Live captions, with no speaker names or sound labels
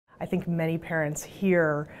I think many parents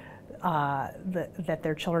hear that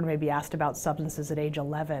their children may be asked about substances at age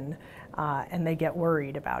 11 and they get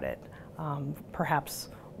worried about it. Perhaps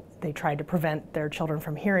they tried to prevent their children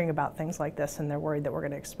from hearing about things like this and they're worried that we're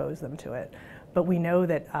going to expose them to it. But we know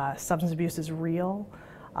that substance abuse is real,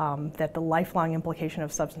 that the lifelong implication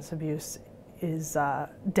of substance abuse is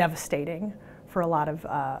devastating for a lot of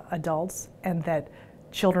adults, and that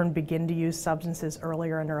children begin to use substances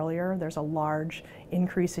earlier and earlier. There's a large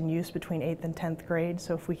increase in use between 8th and 10th grade,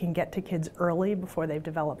 so if we can get to kids early before they've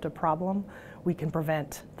developed a problem, we can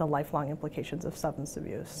prevent the lifelong implications of substance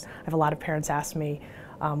abuse. I have a lot of parents ask me,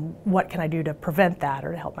 what can I do to prevent that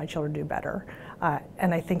or to help my children do better?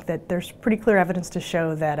 And I think that there's pretty clear evidence to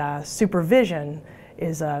show that supervision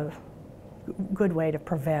is a good way to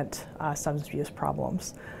prevent substance abuse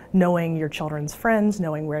problems. Knowing your children's friends,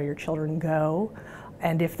 knowing where your children go,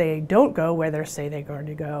 and if they don't go where they say they're going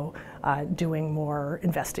to go, doing more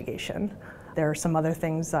investigation. There are some other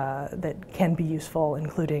things that can be useful,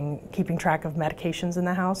 including keeping track of medications in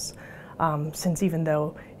the house. Since even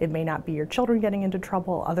though it may not be your children getting into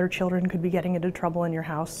trouble, other children could be getting into trouble in your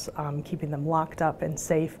house, keeping them locked up and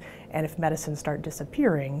safe, and if medicines start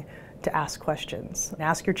disappearing, to ask questions.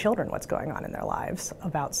 Ask your children what's going on in their lives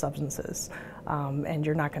about substances, and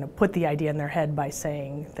you're not going to put the idea in their head by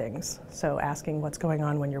saying things. So asking what's going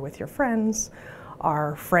on when you're with your friends,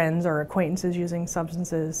 are friends or acquaintances using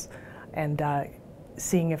substances, and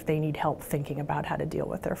seeing if they need help thinking about how to deal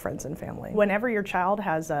with their friends and family. Whenever your child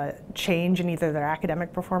has a change in either their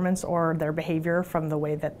academic performance or their behavior from the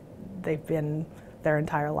way that they've been their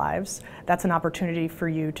entire lives, that's an opportunity for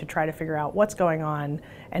you to try to figure out what's going on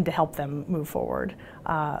and to help them move forward.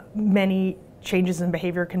 Many changes in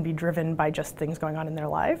behavior can be driven by just things going on in their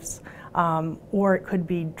lives, or it could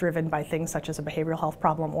be driven by things such as a behavioral health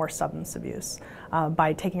problem or substance abuse.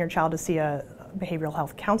 By taking your child to see a behavioral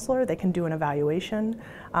health counselor, they can do an evaluation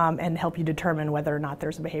and help you determine whether or not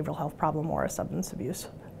there's a behavioral health problem or a substance abuse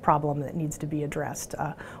problem that needs to be addressed.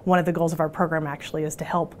 One of the goals of our program actually is to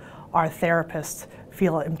help our therapists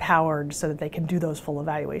feel empowered so that they can do those full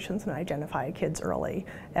evaluations and identify kids early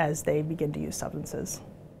as they begin to use substances.